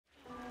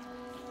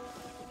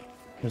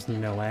There's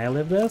no way I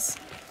live this.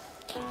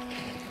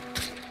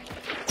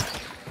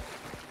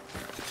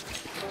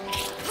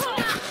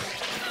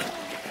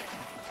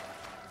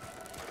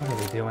 What are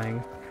they doing?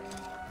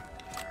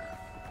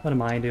 What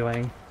am I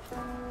doing?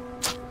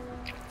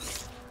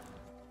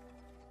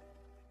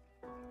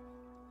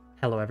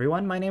 Hello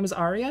everyone, my name is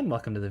Arya and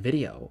welcome to the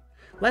video.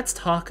 Let's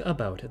talk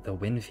about the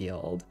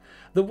Winfield.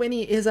 The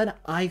Winnie is an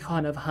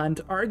icon of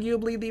Hunt,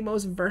 arguably the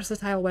most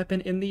versatile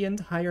weapon in the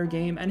entire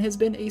game, and has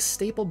been a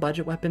staple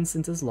budget weapon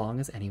since as long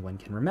as anyone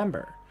can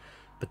remember.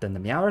 But then the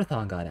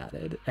Meowathon got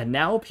added, and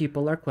now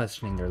people are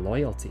questioning their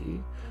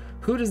loyalty.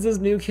 Who does this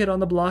new kid on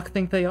the block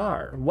think they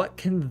are? What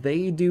can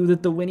they do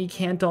that the Winnie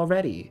can't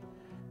already?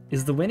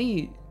 Is the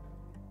Winnie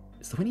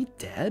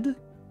dead?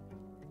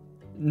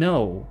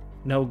 No,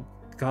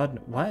 God,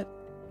 what?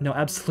 No,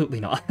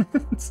 absolutely not.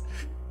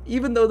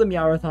 Even though the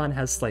Meowathon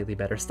has slightly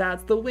better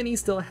stats, the Winnie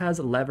still has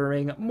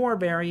levering, more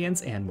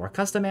variants, and more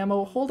custom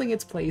ammo, holding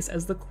its place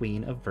as the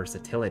queen of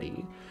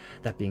versatility.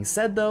 That being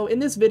said though, in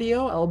this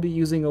video I'll be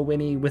using a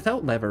Winnie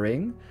without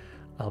levering,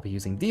 I'll be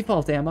using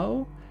default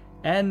ammo,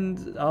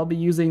 and I'll be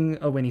using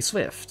a Winnie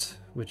Swift,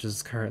 which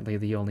is currently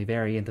the only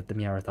variant that the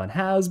Meowathon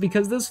has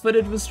because this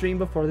footage was streamed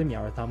before the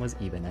Meowathon was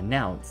even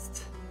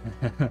announced.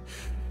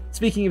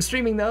 Speaking of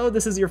streaming though,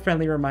 this is your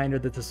friendly reminder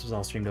that this was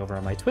all streamed over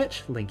on my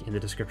Twitch, link in the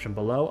description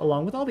below,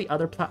 along with all the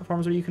other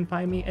platforms where you can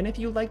find me, and if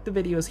you like the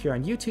videos here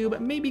on YouTube,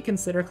 maybe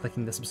consider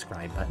clicking the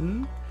subscribe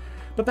button.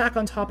 But back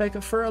on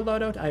topic, for a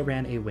loadout I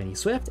ran a Winnie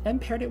Swift and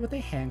paired it with a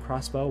hand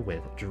crossbow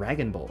with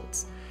dragon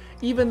bolts.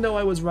 Even though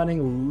I was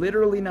running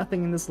literally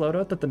nothing in this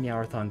loadout that the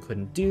Meowathon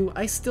couldn't do,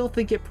 I still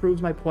think it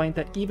proves my point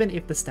that even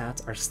if the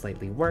stats are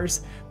slightly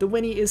worse, the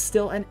Winnie is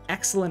still an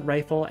excellent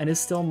rifle and is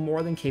still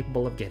more than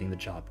capable of getting the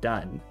job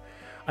done.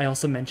 I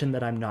also mentioned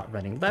that I'm not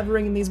running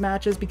levering in these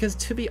matches because,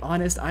 to be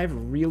honest, I've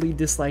really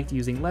disliked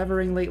using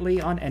levering lately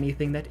on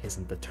anything that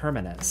isn't the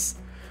Terminus.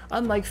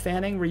 Unlike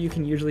fanning, where you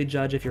can usually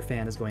judge if your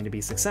fan is going to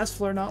be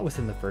successful or not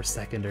within the first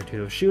second or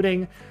two of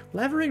shooting,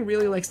 levering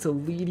really likes to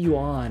lead you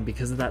on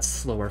because of that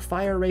slower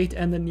fire rate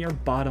and the near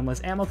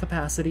bottomless ammo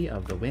capacity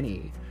of the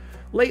Winnie.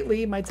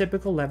 Lately, my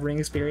typical levering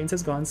experience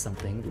has gone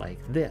something like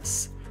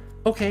this.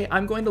 Okay,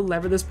 I'm going to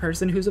lever this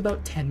person who's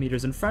about 10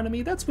 meters in front of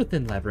me, that's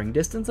within levering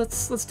distance,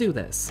 let's do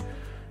this.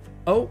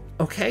 Oh,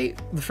 okay,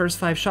 the first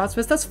 5 shots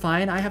missed, that's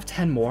fine, I have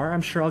 10 more,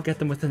 I'm sure I'll get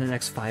them within the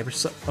next 5 or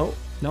so. Oh,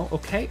 no,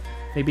 okay,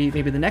 maybe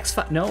the next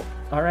 5, no,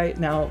 alright,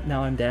 now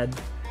I'm dead.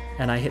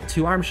 And I hit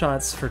 2 arm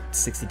shots for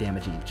 60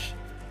 damage each.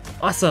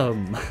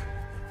 Awesome!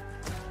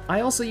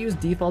 I also use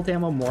default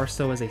ammo more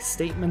so as a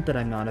statement that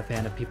I'm not a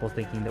fan of people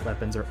thinking that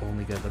weapons are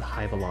only good with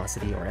high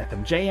velocity or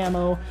FMJ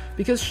ammo,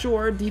 because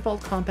sure,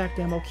 default compact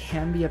ammo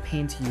can be a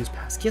pain to use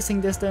past kissing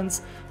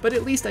distance, but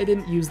at least I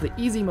didn't use the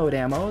easy mode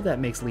ammo that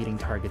makes leading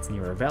targets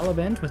near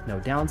irrelevant with no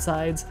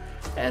downsides,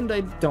 and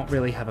I don't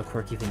really have a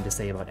quirky thing to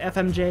say about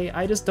FMJ,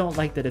 I just don't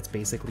like that it's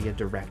basically a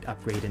direct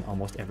upgrade in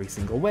almost every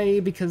single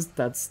way, because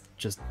that's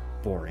just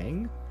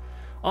boring.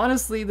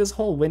 Honestly, this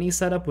whole Winnie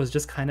setup was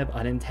just kind of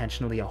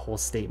unintentionally a whole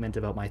statement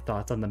about my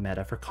thoughts on the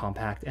meta for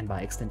compact and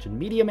by extension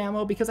medium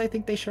ammo because I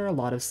think they share a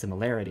lot of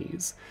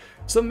similarities.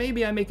 So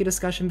maybe I make a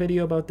discussion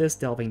video about this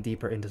delving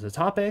deeper into the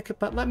topic,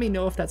 but let me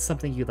know if that's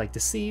something you'd like to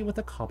see with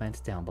a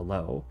comment down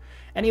below.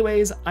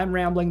 Anyways, I'm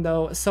rambling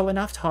though, so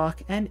enough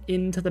talk and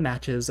into the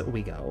matches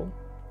we go.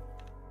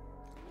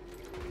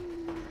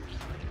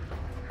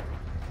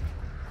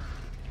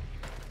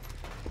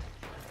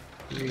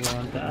 We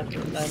want that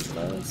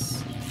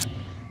relentless.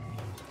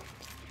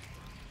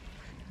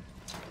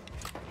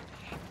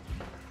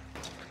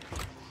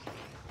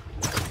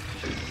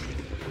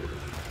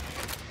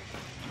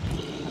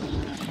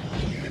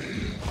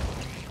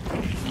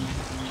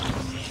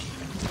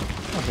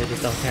 Oh, they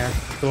just don't care.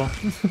 Cool.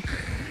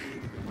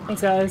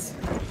 Thanks, guys.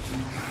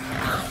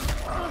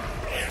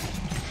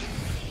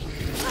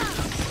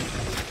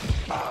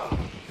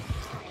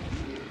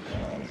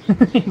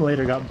 He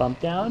later got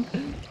bumped down.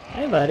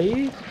 Hey,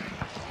 buddy.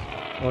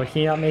 Oh,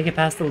 can you not make it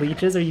past the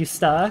leeches? Are you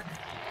stuck?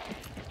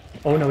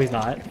 Oh, no, he's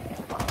not.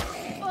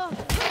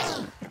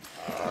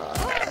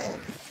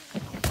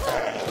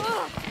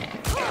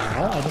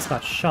 Oh, I just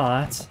got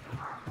shot.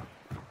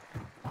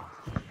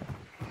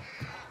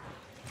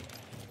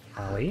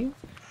 Ollie?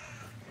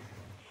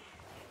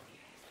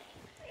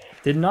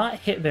 Did not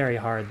hit very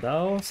hard,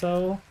 though,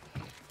 so...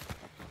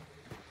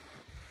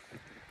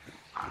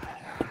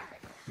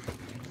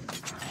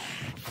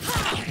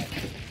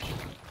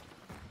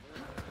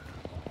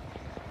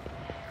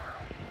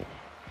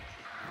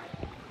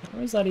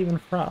 Where's that even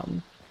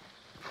from?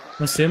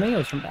 I'm assuming it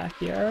was from back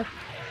here.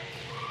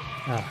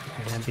 Oh,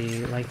 we're gonna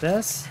be like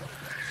this?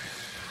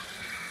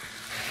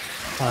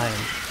 Fine.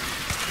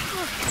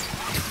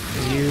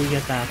 You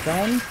get that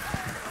done.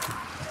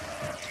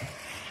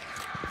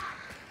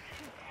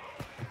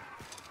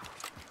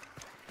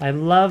 I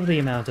love the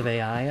amount of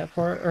AI at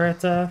Fork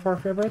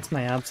River, it's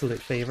my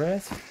absolute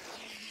favorite.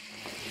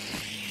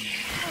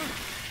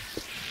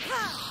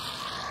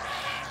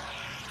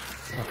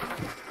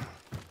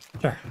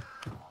 Sure.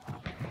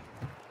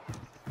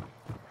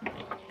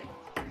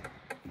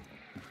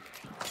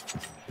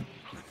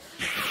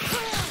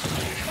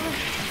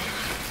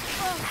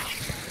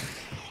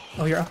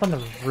 Oh, you're up on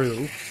the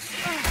roof.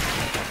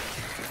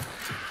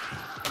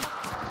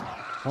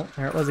 Oh,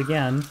 there it was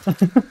again.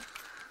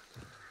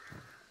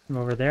 I'm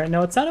over there.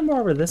 No, it sounded more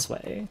over this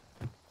way.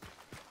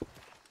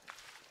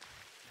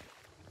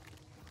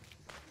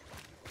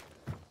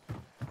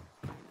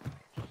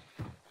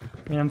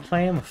 I mean, I'm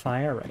playing with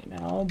fire right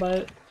now,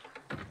 but...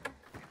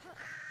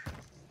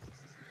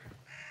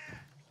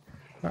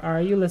 Where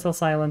are you, little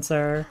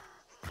silencer?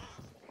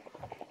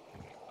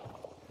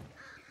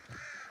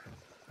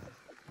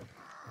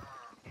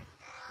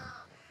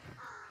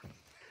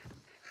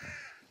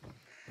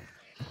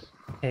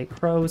 Hey,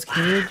 crows,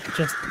 can you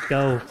just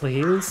go,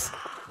 please?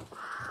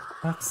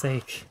 Fuck's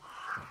sake.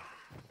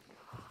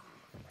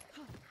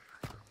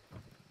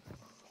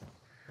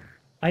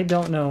 I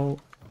don't know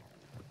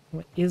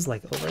what is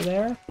like over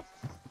there.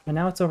 And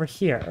now it's over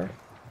here.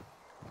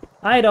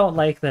 I don't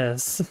like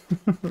this.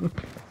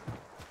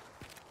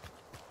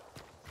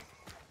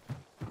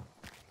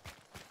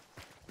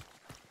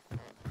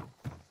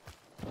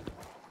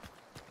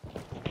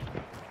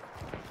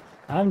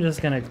 I'm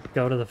just gonna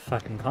go to the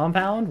fucking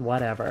compound,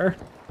 whatever.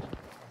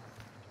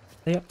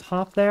 Are they up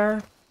top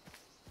there?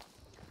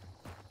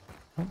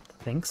 I don't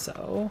think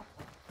so.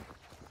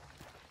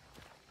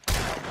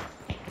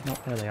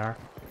 Nope, there they are.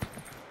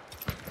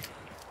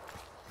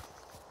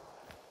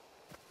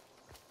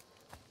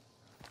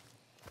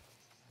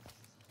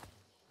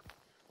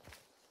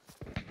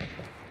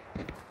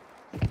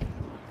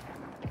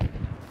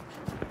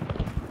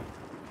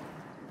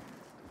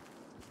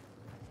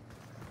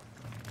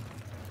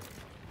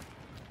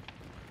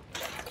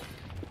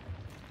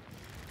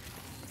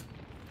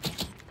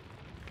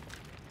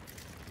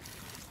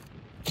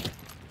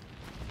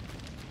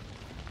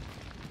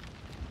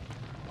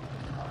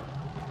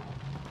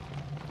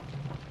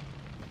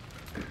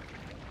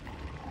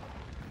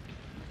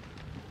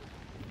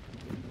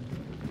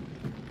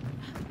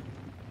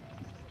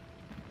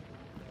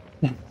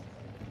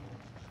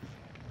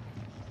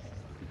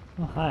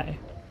 Oh, hi.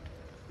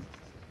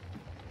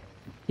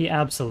 He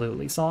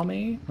absolutely saw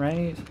me,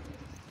 right?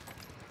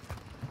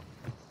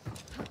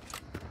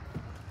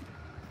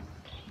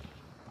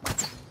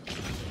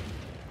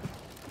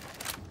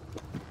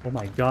 Oh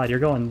my god, you're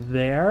going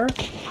there?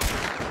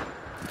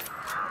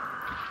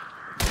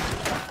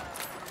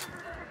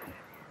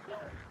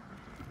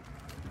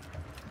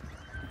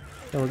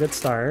 Still a good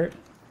start.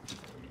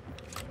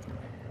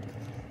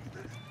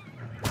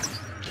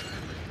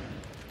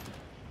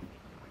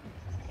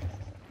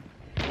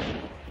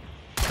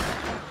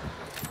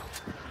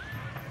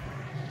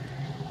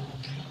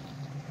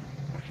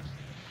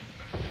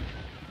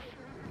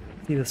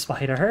 See the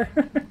spider? I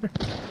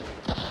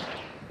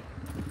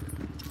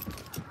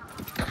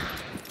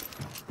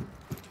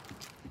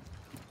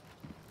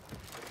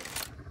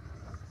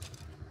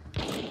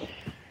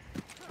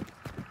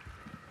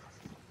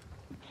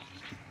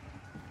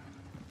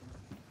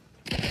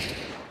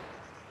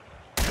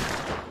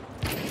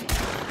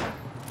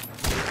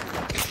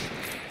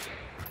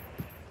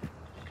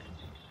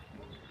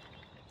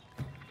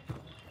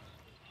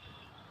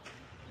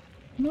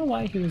don't know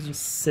why he was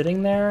just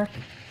sitting there.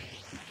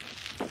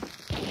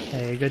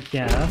 Hey, good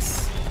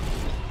guess.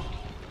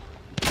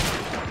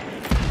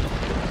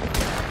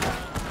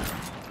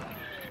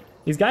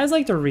 These guys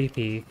like to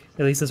re-peek.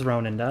 At least this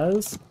Ronin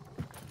does.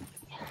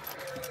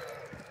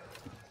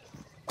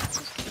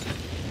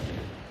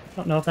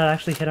 Don't know if that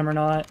actually hit him or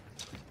not.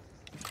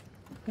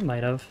 It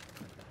might have.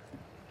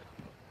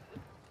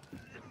 I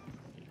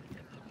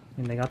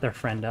mean, they got their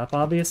friend up,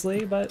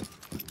 obviously, but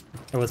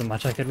there wasn't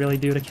much I could really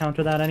do to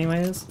counter that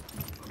anyways.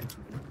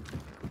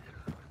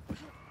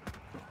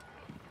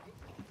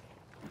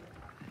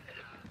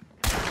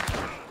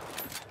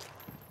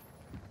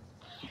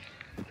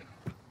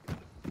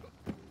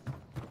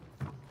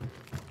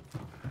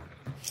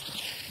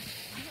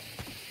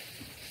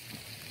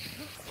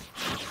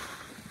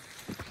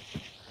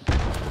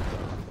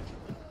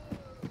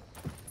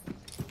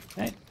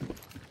 Okay.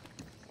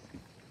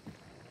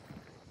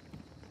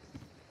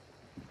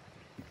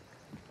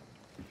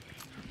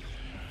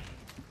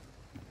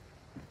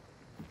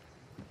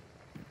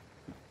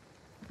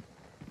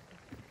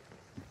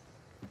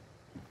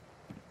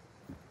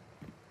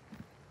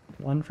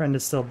 One friend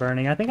is still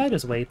burning. I think I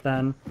just wait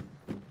then.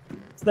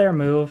 It's their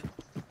move.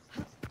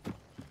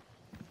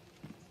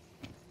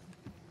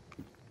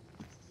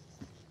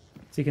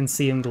 So you can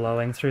see him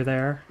glowing through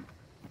there.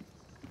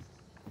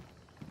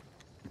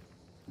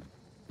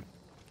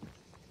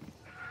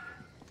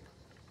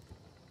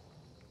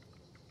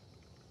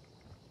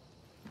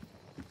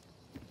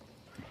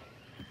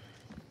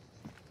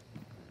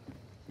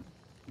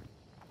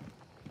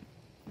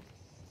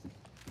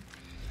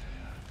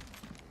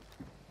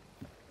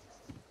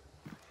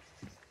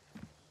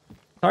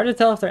 Hard to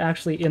tell if they're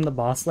actually in the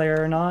boss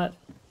lair or not.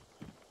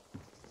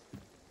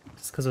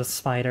 Just because of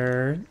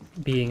Spider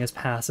being as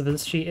passive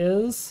as she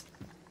is.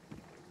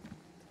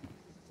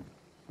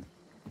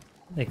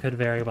 They could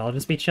very well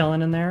just be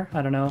chilling in there.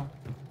 I don't know.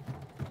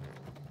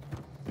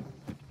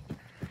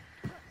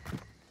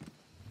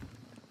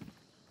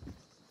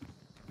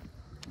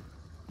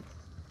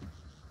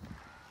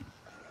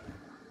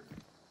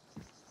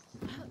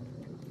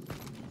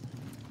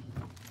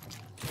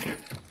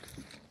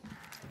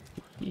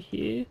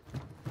 he?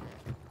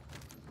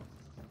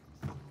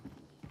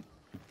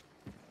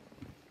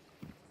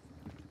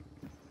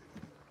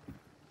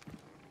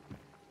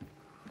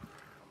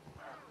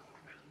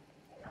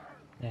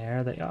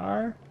 There they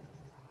are.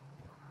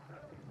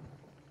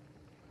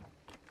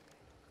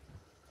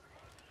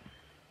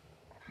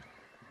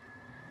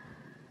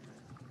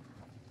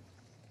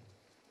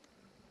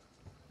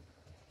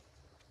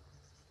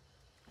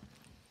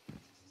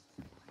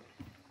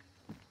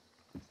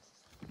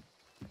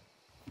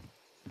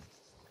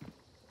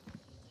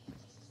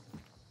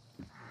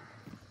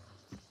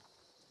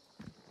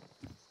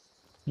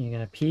 You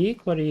gonna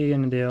peek? What are you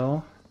gonna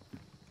do?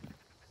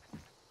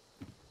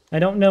 I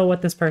don't know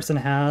what this person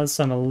has,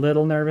 so I'm a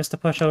little nervous to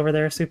push over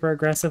there super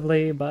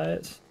aggressively,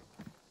 but...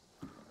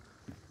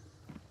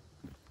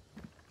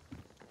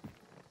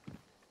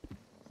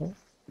 Oh.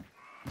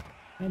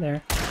 Hi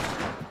there.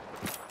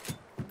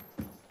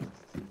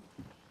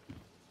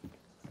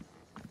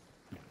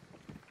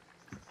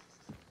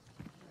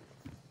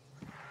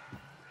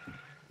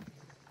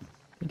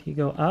 Did he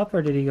go up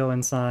or did he go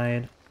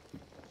inside?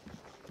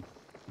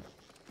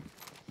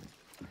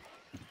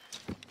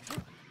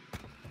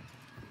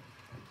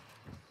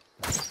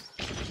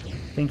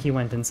 I think he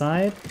went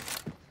inside.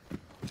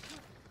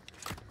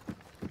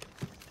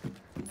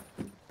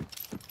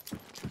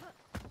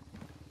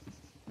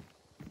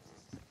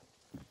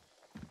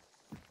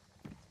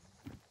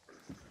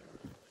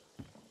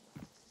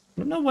 I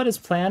don't know what his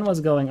plan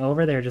was going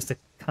over there just to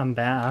come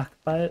back,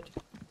 but...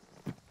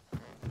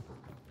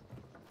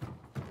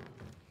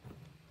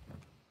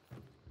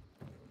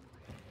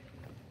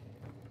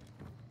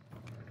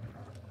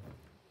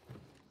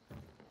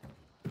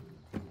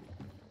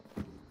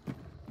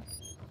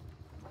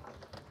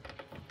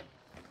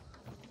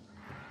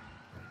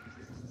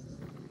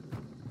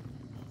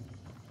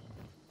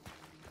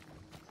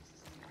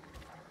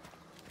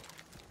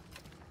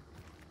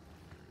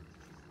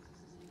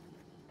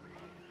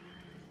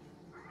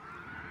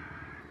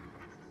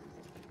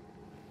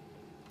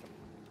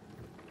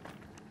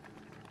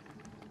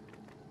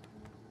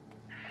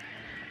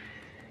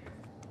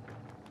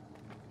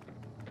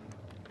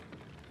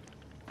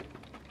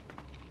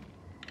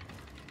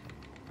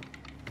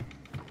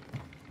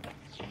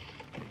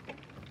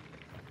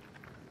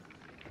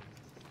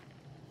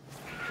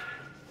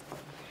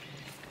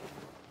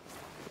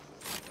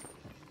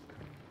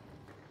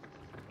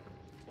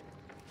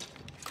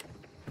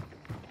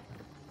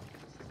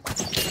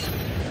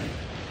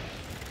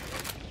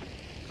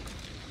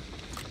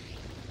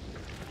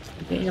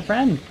 Get your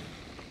friend.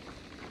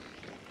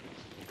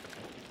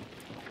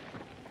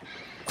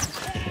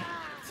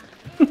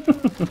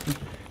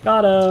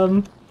 Got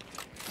him.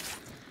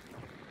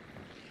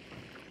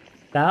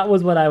 That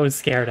was what I was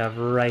scared of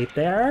right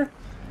there.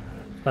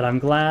 But I'm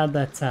glad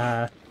that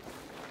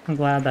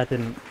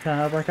didn't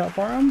work out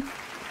for him.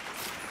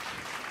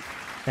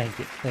 Thank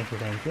you, thank you,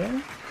 thank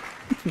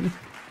you.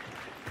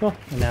 Cool.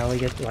 And now we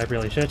get. I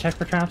really should have checked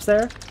for traps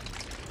there.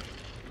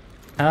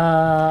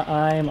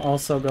 I'm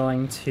also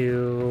going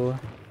to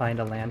find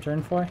a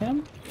lantern for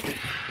him.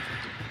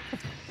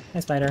 Hi,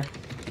 spider.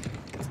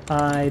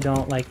 I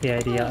don't like the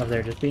idea of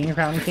there just being a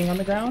Crown King on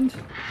the ground.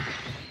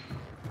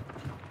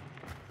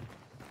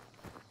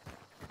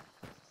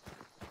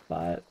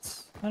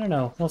 But, I don't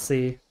know. We'll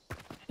see.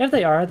 If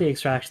they are at the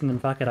extraction, then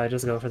fuck it. I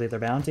just go for the other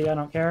bounty. I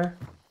don't care.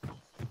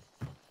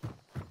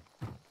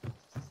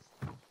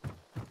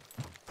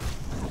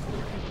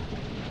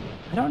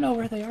 I don't know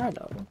where they are,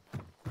 though.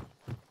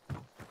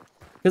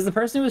 Because the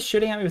person who was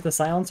shooting at me with the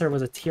silencer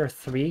was a tier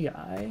 3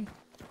 guy.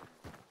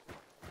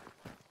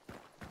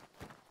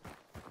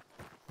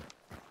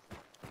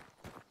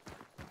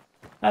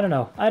 I don't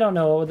know. I don't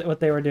know what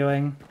they were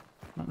doing.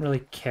 I don't really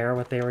care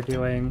what they were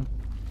doing.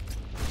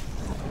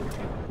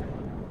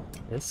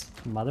 This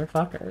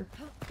motherfucker.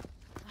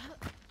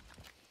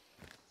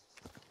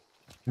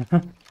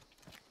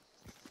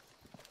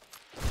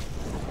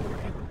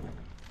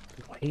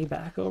 Way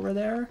back over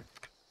there.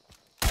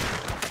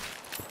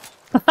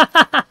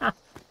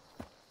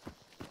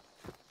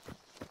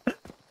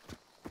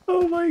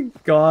 Oh my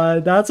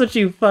god, that's what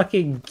you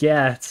fucking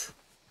get.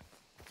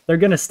 They're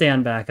gonna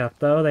stand back up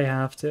though, they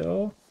have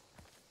to.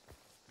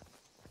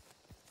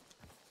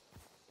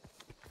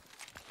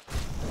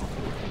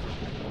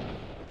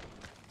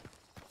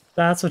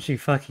 That's what you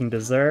fucking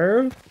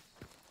deserve.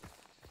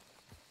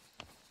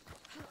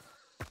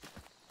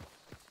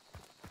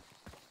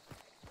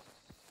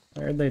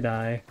 Where'd they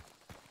die?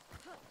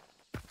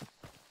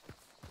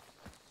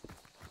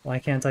 Why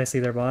can't I see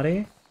their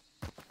body?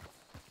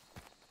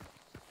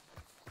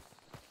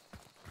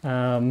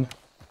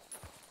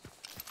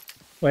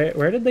 Wait,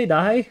 where did they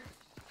die?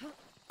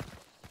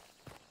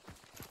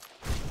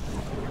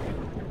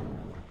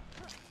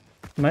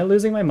 Am I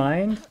losing my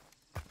mind?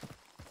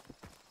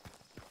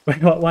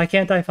 Wait, why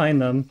can't I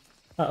find them?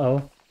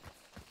 Uh-oh.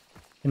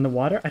 In the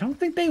water? I don't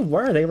think they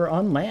were. They were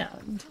on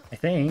land, I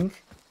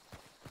think.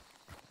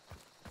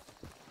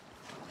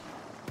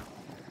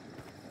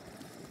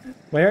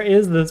 Where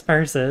is this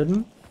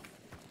person?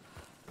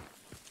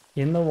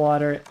 In the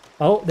water.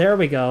 Oh, there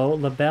we go.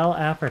 Labelle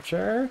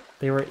Aperture.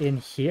 They were in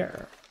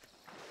here.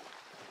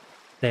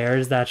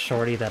 There's that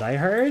shorty that I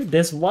heard.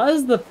 This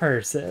was the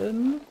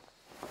person.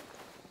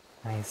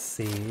 I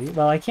see.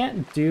 Well, I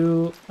can't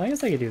do... I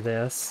guess I could do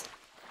this.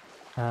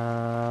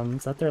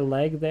 Is that their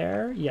leg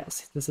there?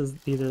 Yes, these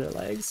are their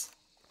legs.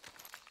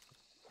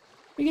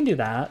 We can do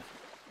that.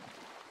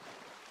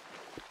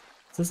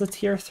 Is this a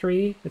tier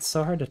 3? It's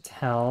so hard to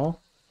tell.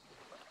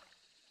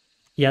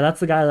 Yeah, that's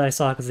the guy that I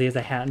saw because he has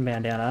a hat and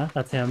bandana.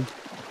 That's him.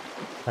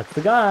 That's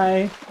the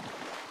guy.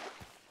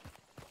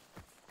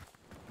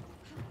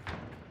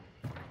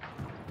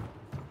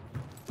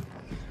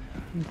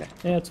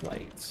 Okay, it's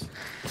white.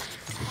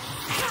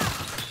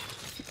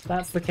 If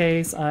that's the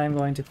case, I'm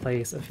going to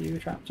place a few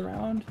traps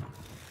around.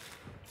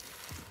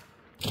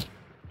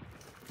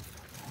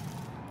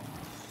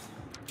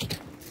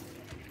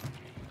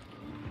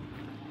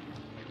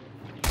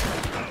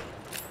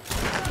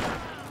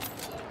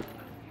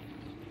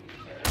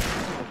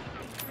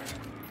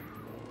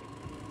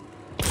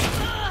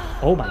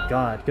 Oh my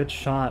god, good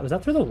shot. Was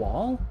that through the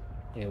wall?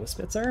 Yeah, it was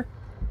Spitzer.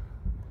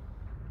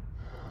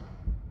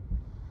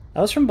 That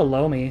was from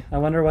below me. I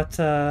wonder what,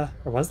 or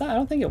was that? I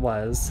don't think it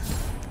was.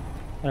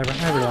 Whatever,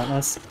 I'm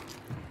relentless.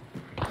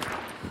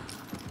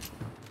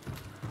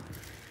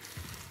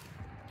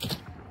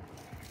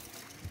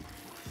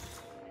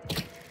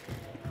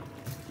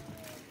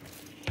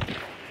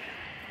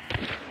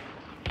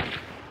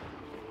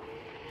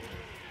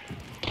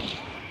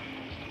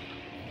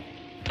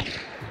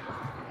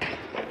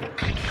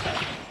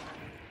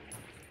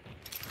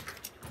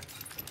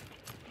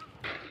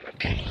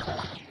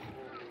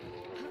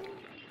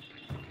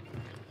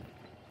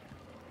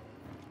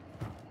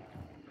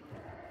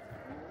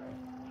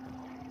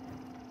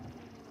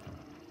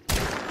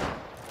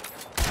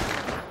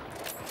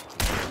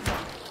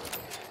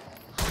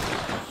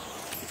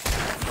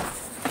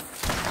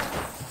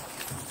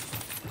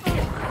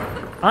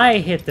 I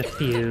hit the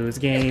fuse,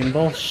 game.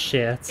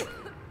 Bullshit.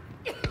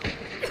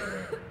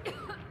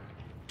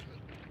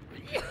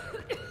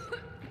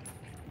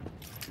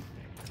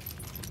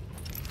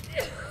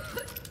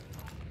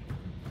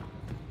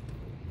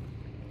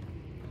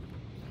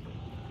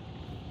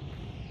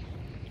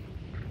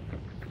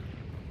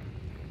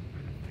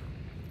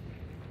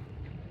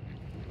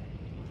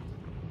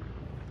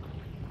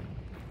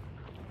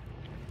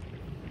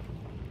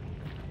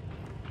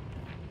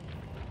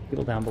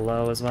 People down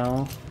below as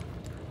well.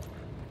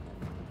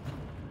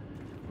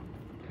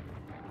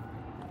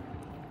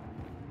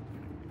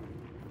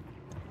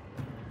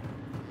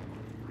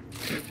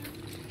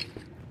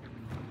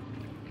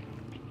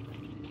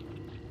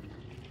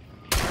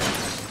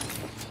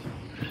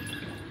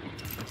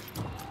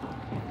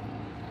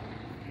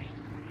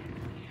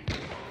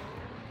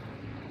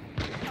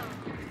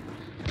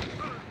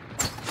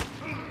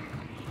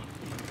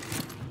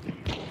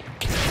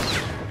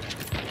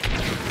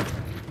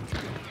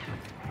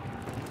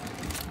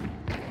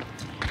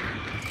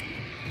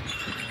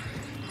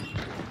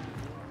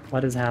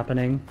 What is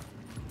happening?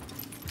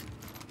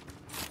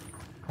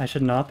 I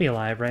should not be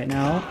alive right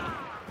now.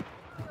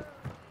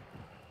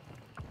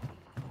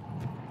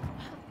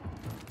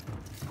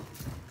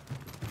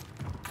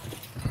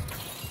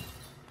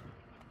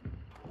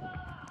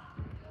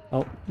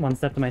 Oh, one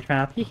step to my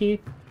trap. Hee hee.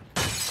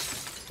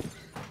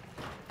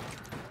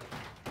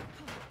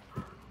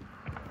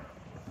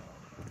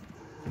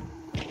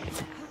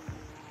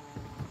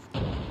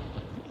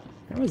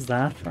 Where was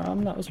that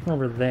from? That was from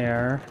over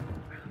there.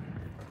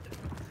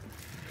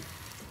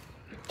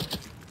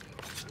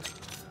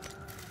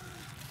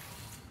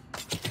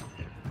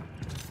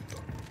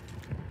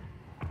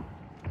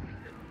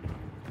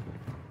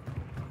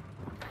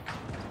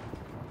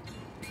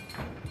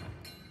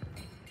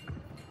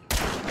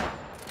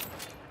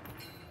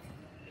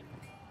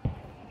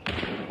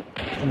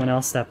 Someone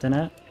else stepped in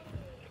it.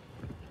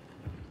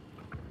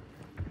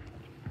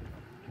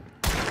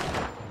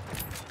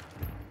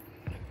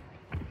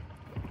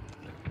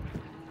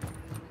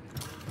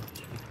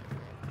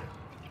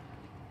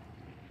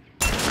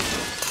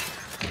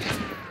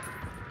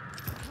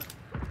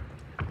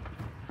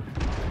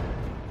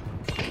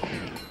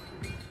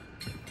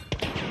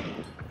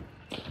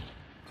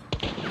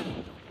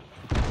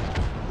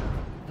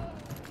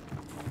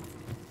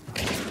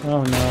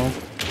 Oh no.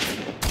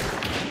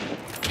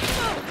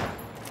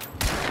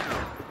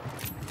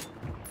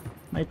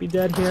 Might be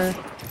dead here.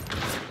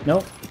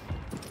 Nope.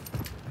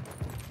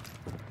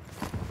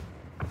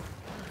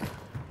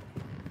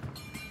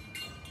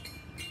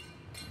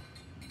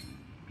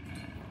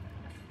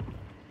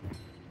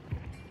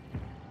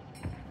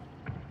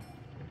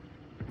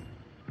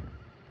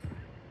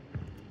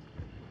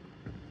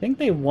 I think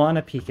they want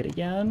to peek it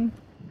again.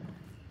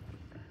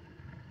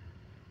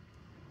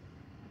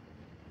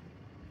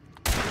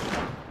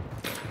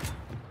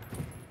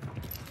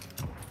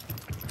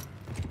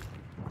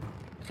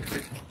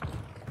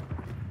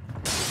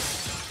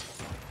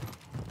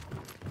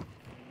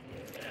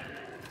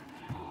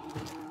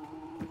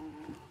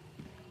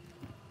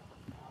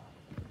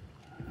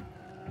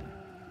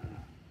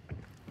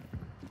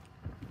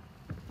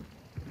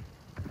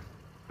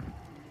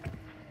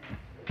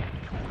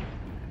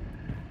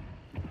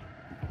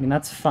 mean,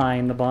 that's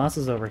fine. The boss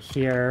is over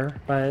here,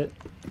 but...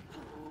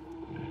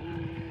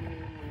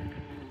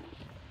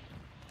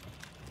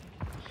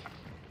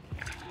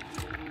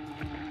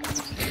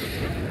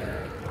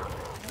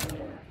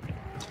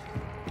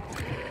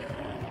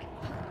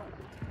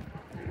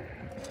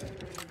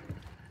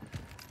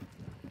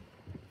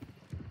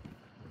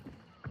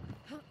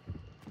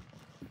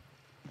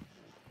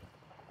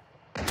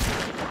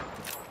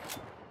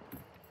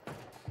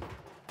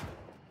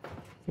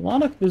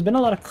 There's been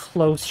a lot of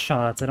close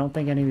shots. I don't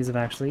think any of these have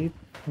actually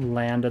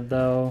landed,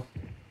 though.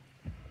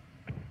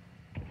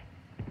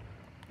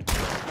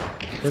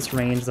 This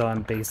range, though,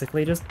 I'm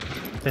basically just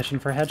fishing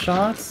for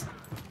headshots.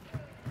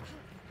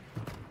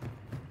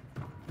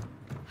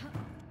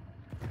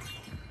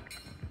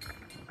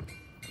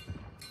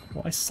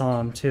 Oh, I saw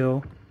him,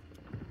 too.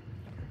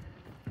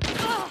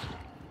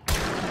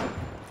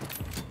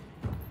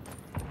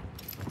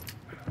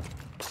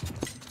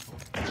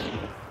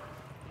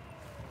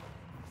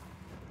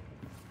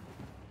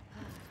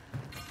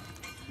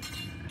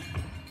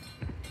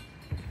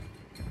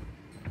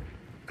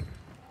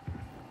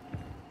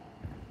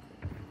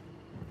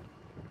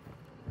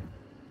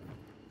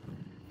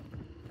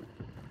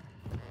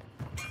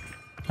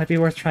 Might be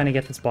worth trying to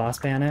get this boss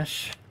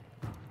banish.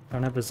 I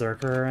don't have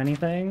Berserker or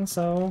anything,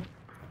 so...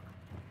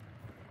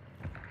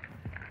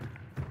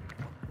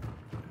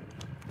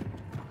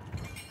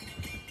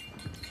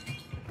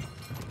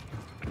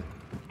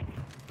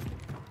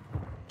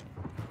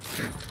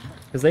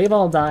 Because they've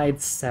all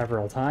died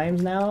several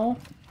times now.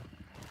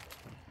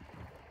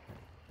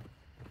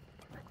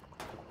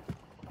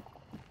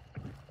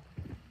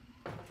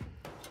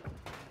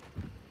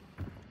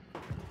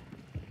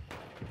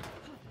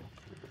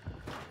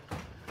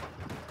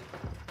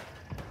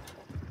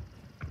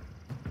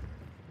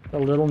 A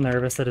little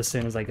nervous that as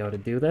soon as I go to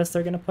do this,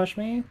 they're gonna push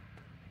me.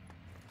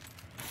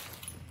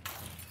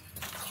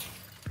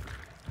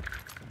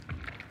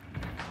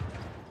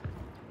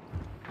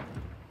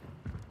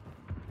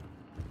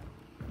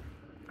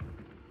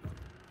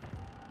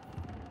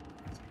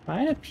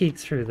 Trying to peek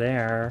through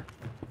there.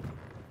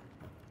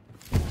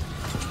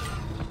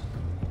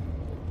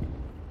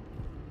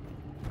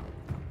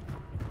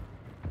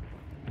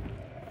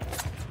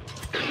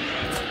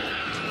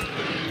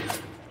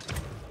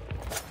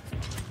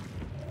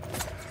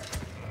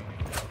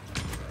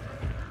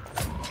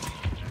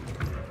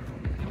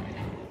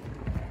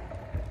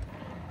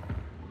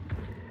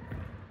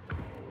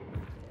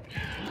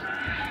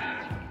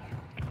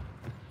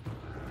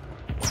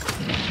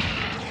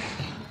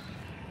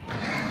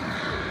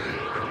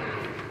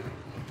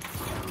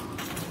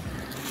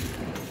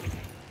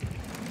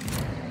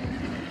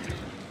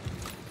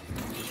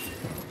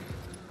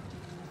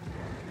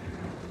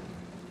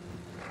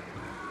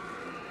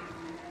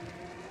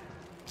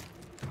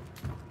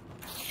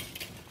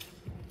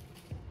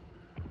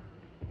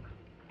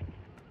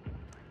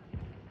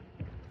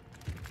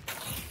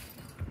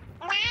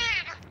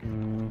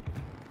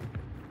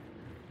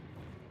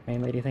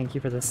 Main lady, thank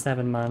you for the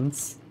 7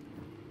 months.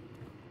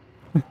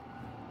 I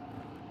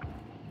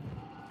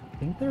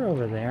think they're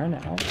over there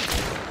now.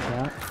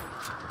 Yeah.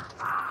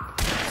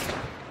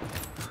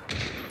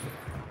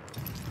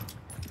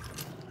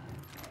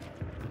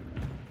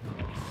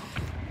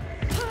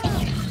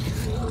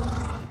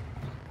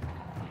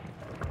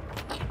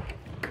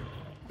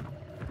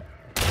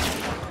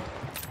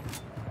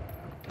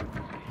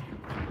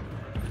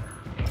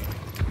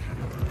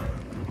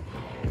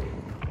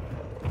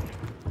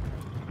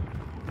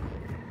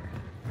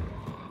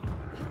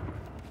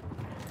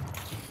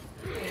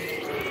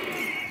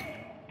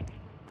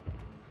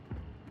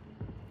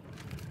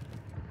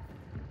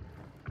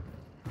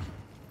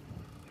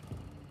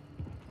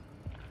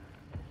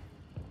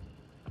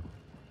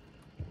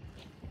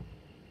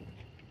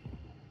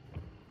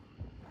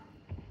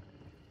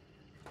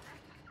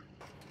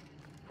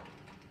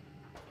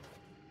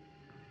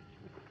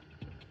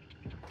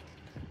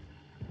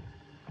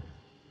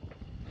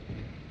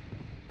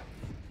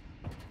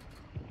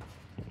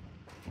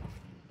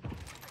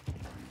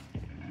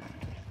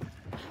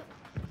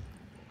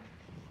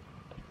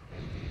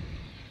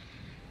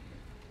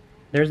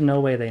 There's no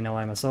way they know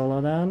I'm a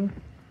solo then.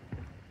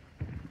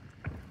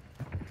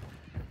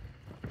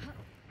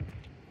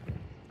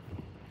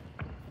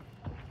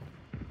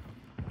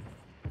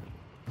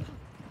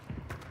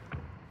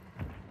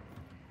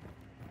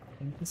 I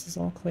think this is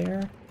all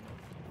clear.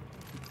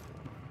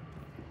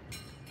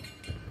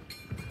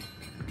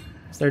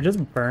 So they're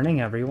just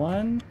burning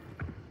everyone?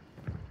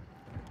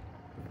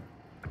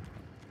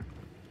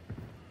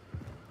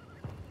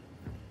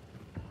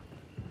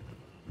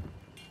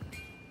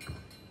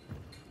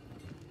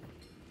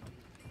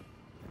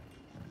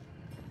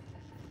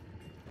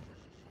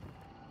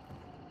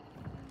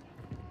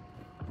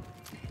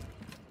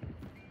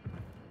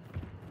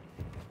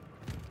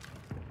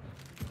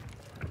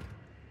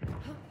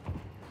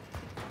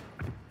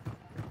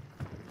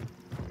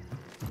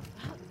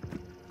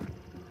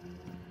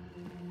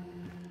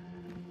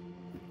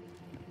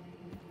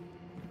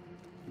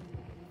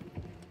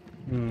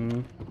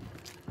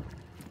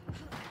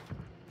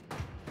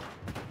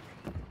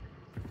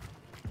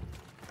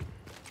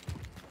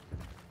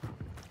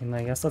 And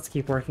I guess let's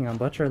keep working on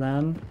Butcher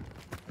then.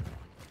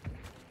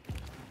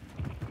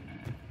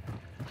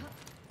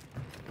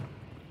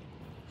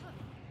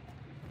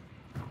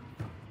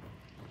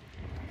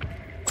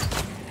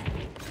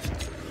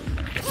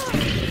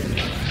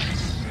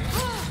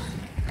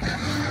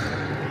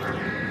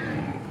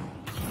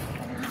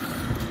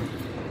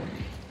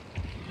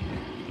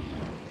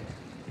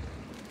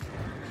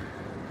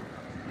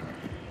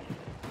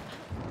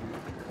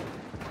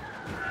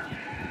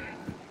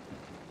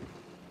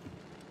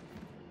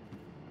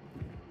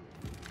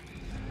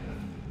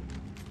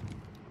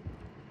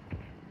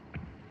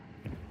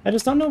 I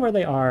just don't know where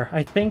they are.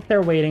 I think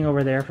they're waiting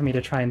over there for me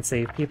to try and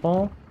save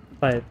people,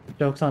 but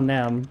joke's on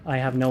them. I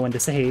have no one to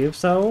save,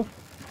 so...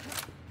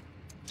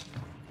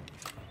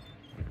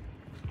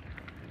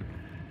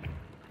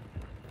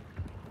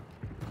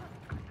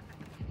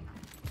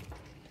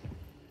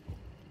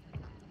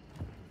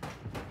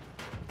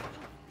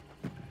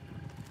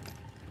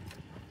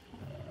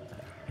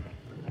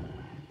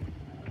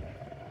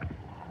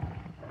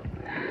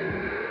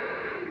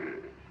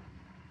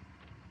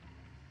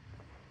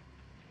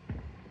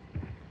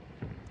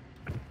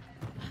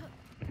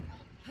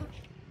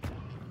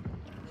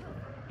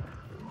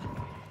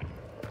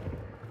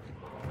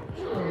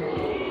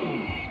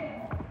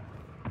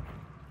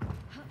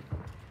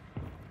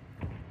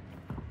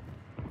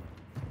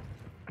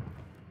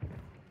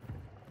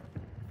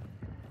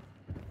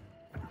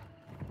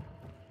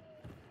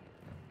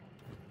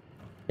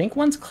 I think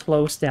one's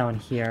close down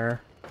here.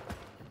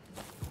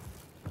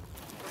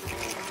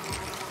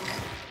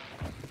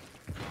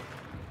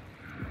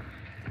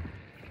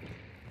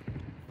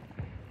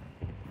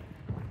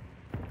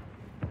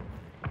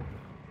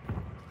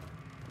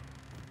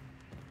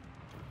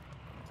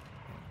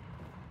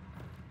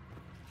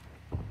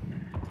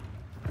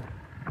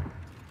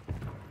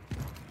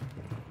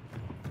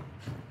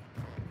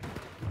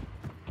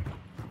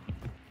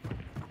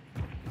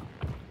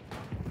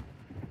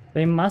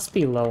 They must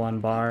be low on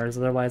bars,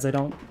 otherwise I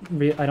don't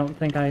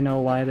think I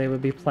know why they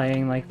would be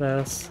playing like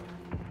this.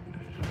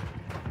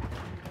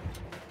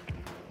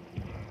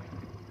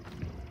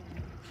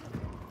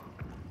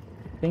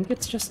 I think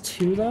it's just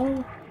two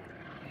though?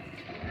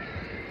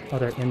 Oh,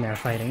 they're in there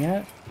fighting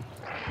it.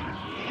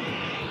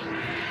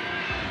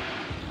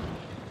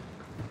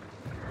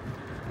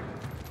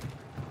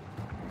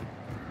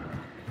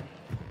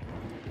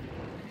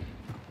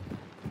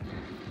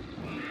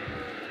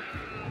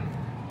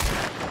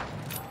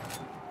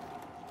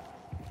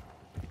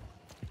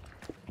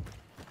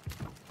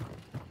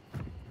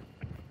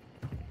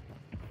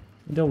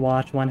 To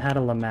watch, one had a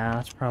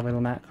Lamat, probably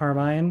Lamat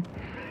carbine.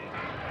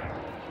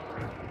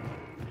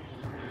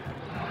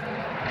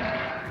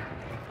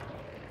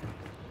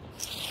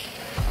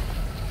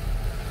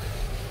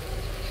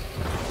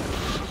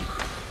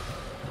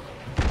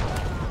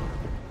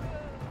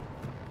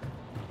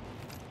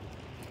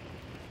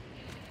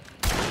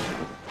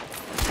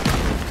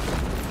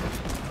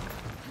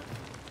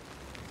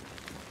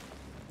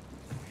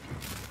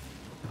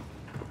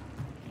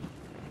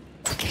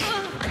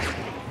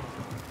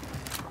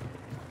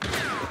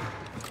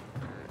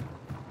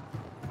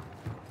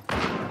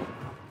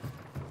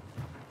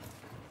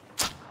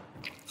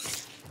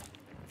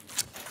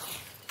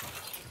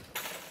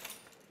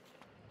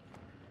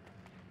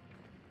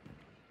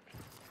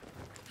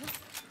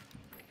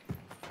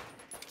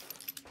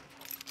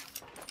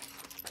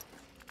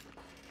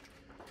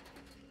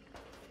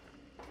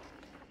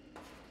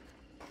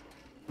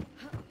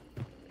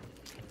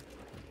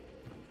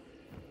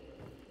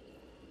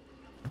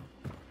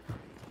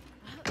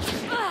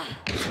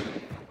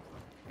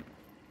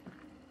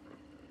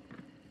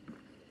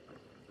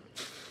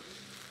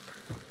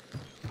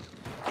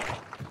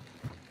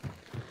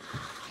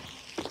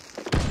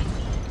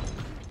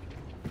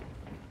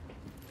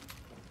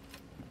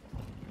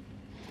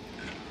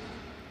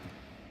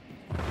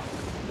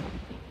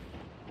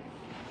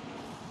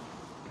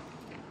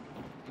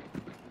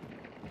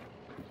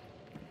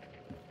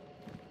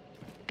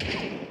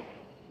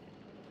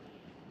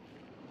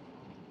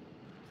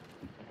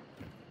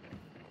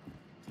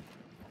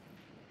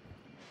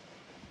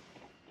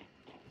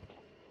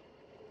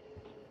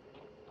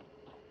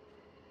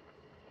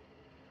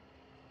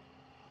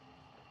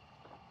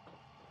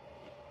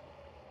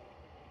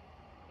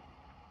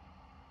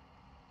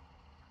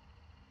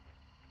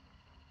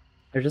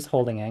 They're just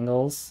holding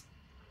angles.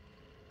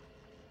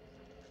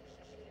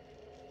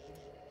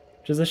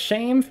 Which is a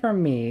shame for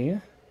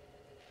me.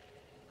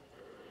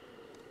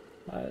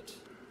 But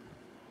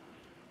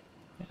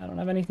yeah, I don't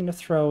have anything to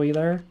throw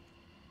either.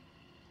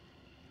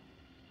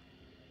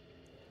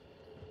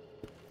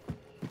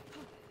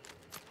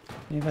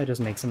 Maybe if I just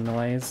make some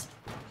noise.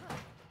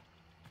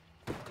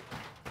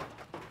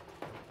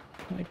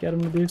 Might get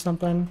him to do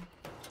something.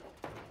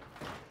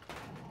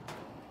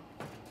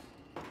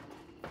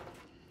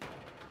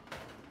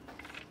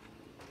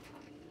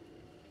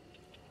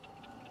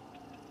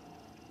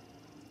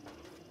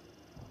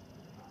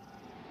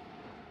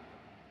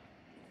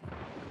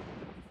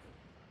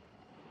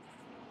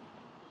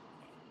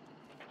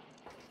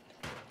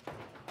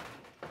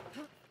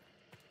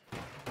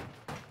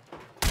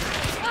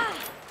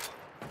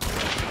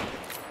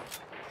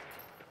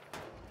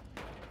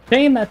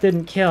 Shame that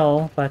didn't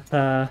kill, but,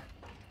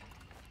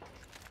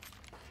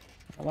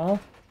 well.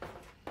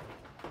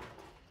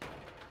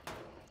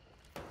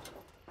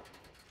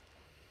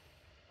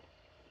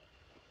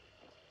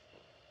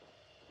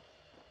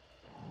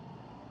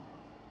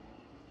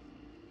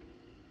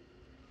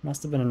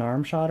 Must have been an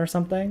arm shot or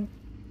something.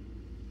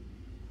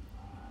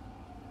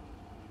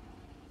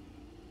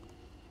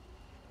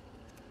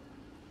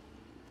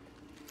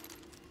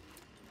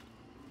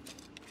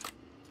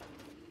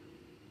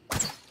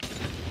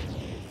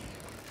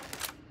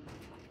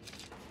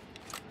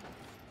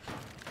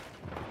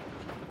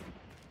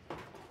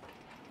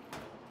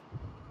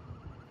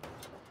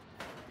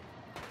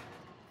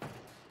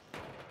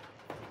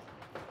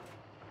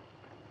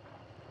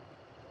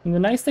 And the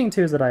nice thing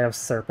too is that I have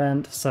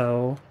Serpent,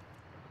 so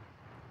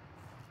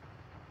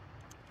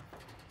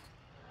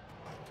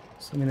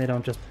assuming they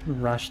don't just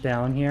rush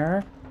down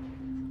here.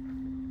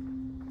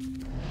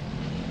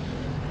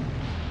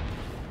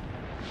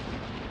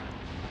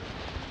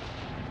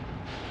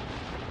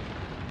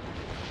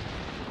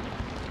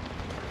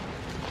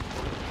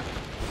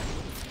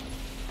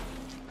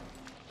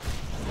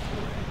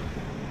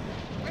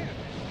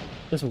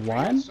 Just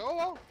one?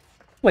 Solo?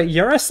 Wait,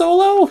 you're a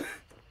solo?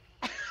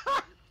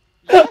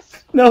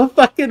 Yes. No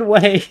fucking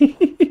way.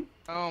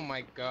 Oh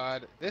my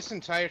god. This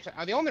entire time.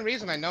 The only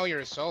reason I know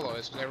you're a solo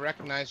is because I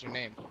recognize your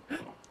name.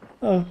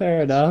 Oh,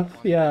 fair enough. So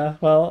Yeah,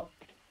 well,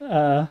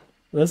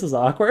 this is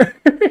awkward.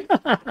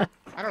 I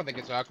don't think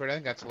it's awkward. I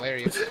think that's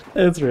hilarious.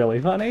 It's really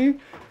funny.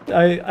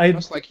 I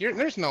was like,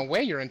 there's no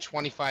way you're in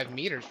 25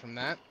 meters from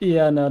that.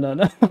 Yeah,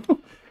 no.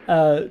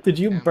 Did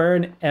you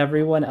burn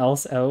everyone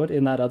else out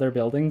in that other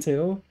building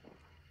too?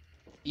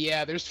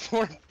 Yeah, there's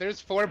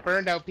four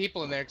burned out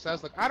people in there, because I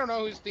was like, I don't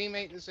know whose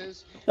teammate this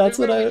is. That's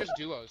what just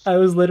duos. I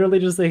was literally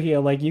just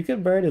thinking, like, you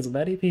can burn as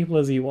many people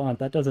as you want.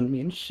 That doesn't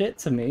mean shit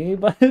to me,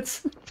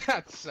 but...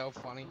 That's so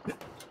funny.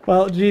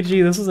 Well,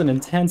 GG, this was an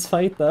intense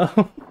fight,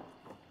 though.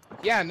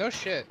 Yeah, no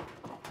shit.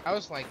 I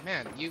was like,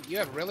 man, you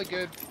have really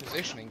good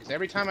positioning, because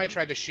every time I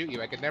tried to shoot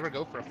you, I could never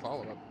go for a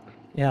follow-up.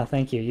 Yeah,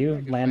 thank you.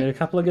 You landed a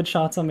couple of good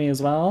shots on me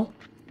as well.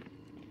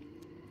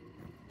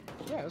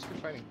 Yeah, it was good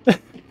fighting.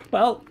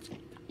 Well...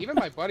 Even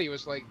my buddy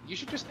was like, you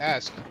should just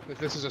ask if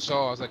this is a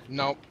solo. I was like,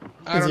 nope.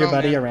 Is your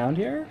buddy around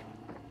here?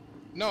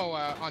 No,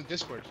 on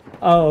Discord.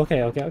 Oh,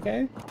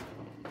 okay.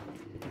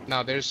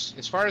 No, there's,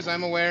 as far as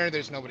I'm aware,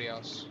 there's nobody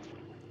else.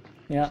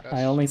 Yeah,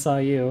 I only saw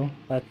you,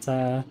 but,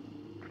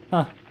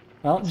 huh.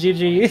 Well,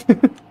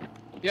 GG.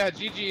 Yeah,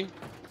 GG.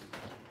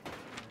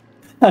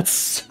 That's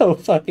so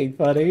fucking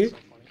funny.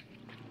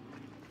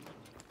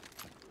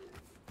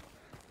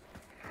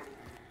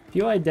 If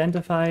you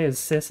identify as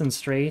cis and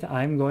straight,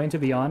 I'm going to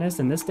be honest,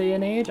 in this day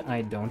and age,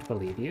 I don't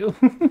believe you.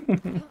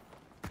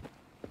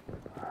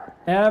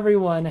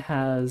 Everyone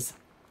has,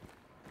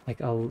 like,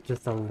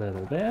 just a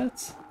little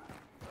bit.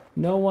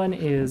 No one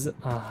is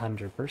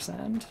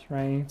 100%,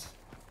 right?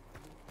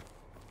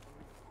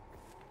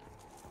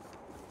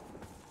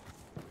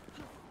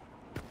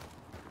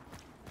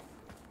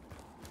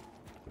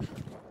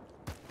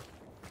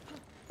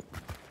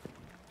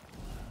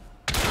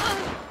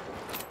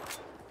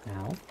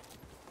 Ow.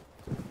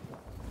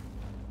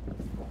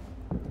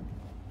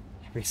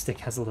 Every stick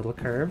has a little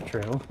curve,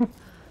 true.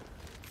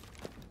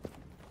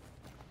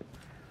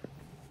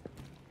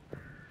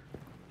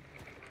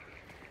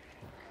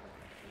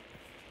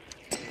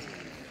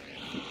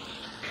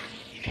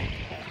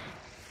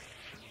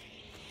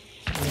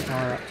 We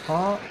are up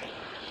top.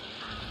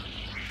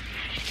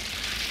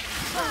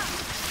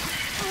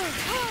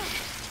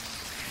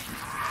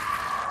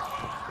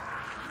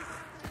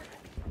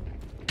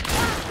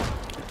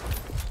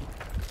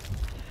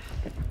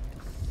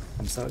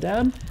 I'm so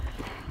dead.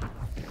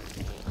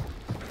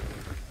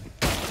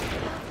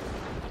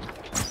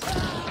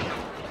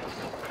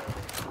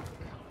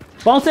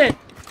 Vault it!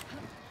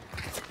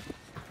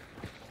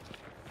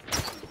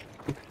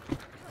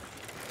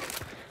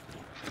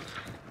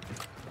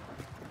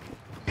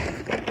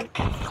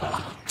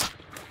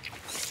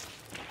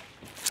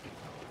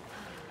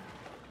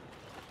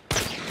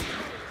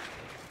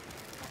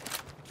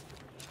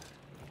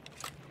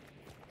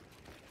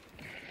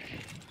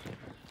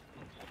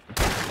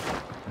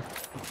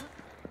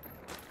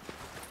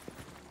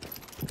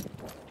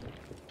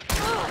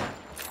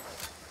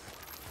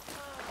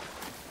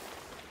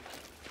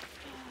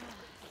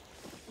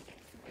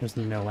 There's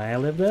no way I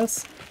live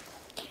this.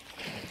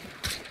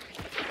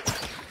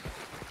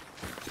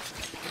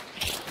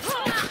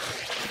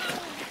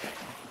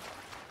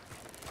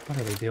 What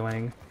are they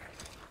doing?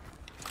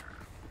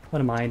 What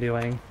am I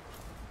doing?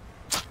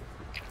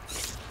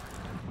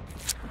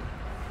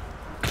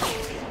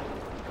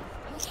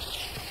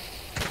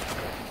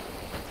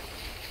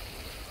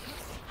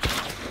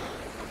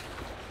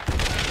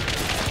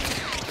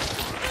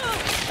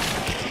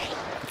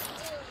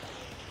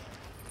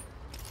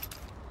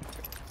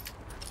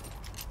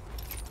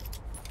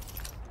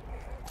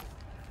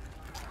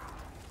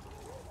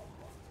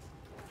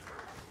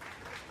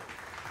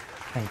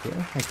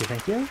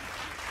 Thank you.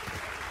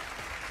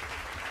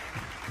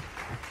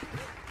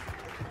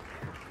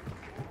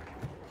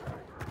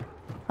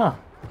 Huh.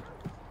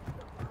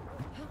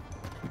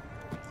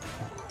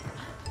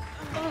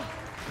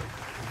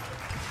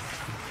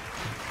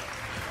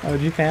 Oh,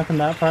 did you fan from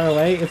that far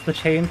away? It's the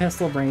chain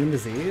pistol brain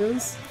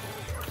disease.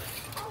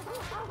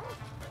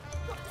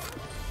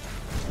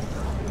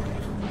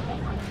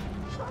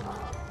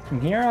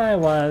 And here I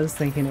was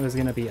thinking it was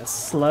gonna be a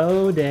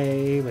slow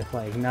day with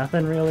like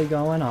nothing really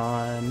going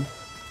on.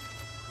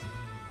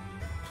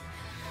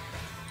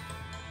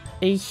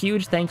 A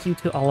huge thank you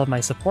to all of my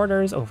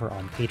supporters over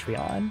on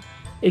Patreon.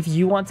 If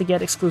you want to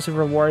get exclusive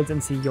rewards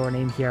and see your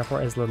name here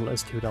for as little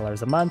as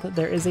 $2 a month,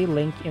 there is a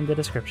link in the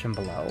description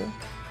below.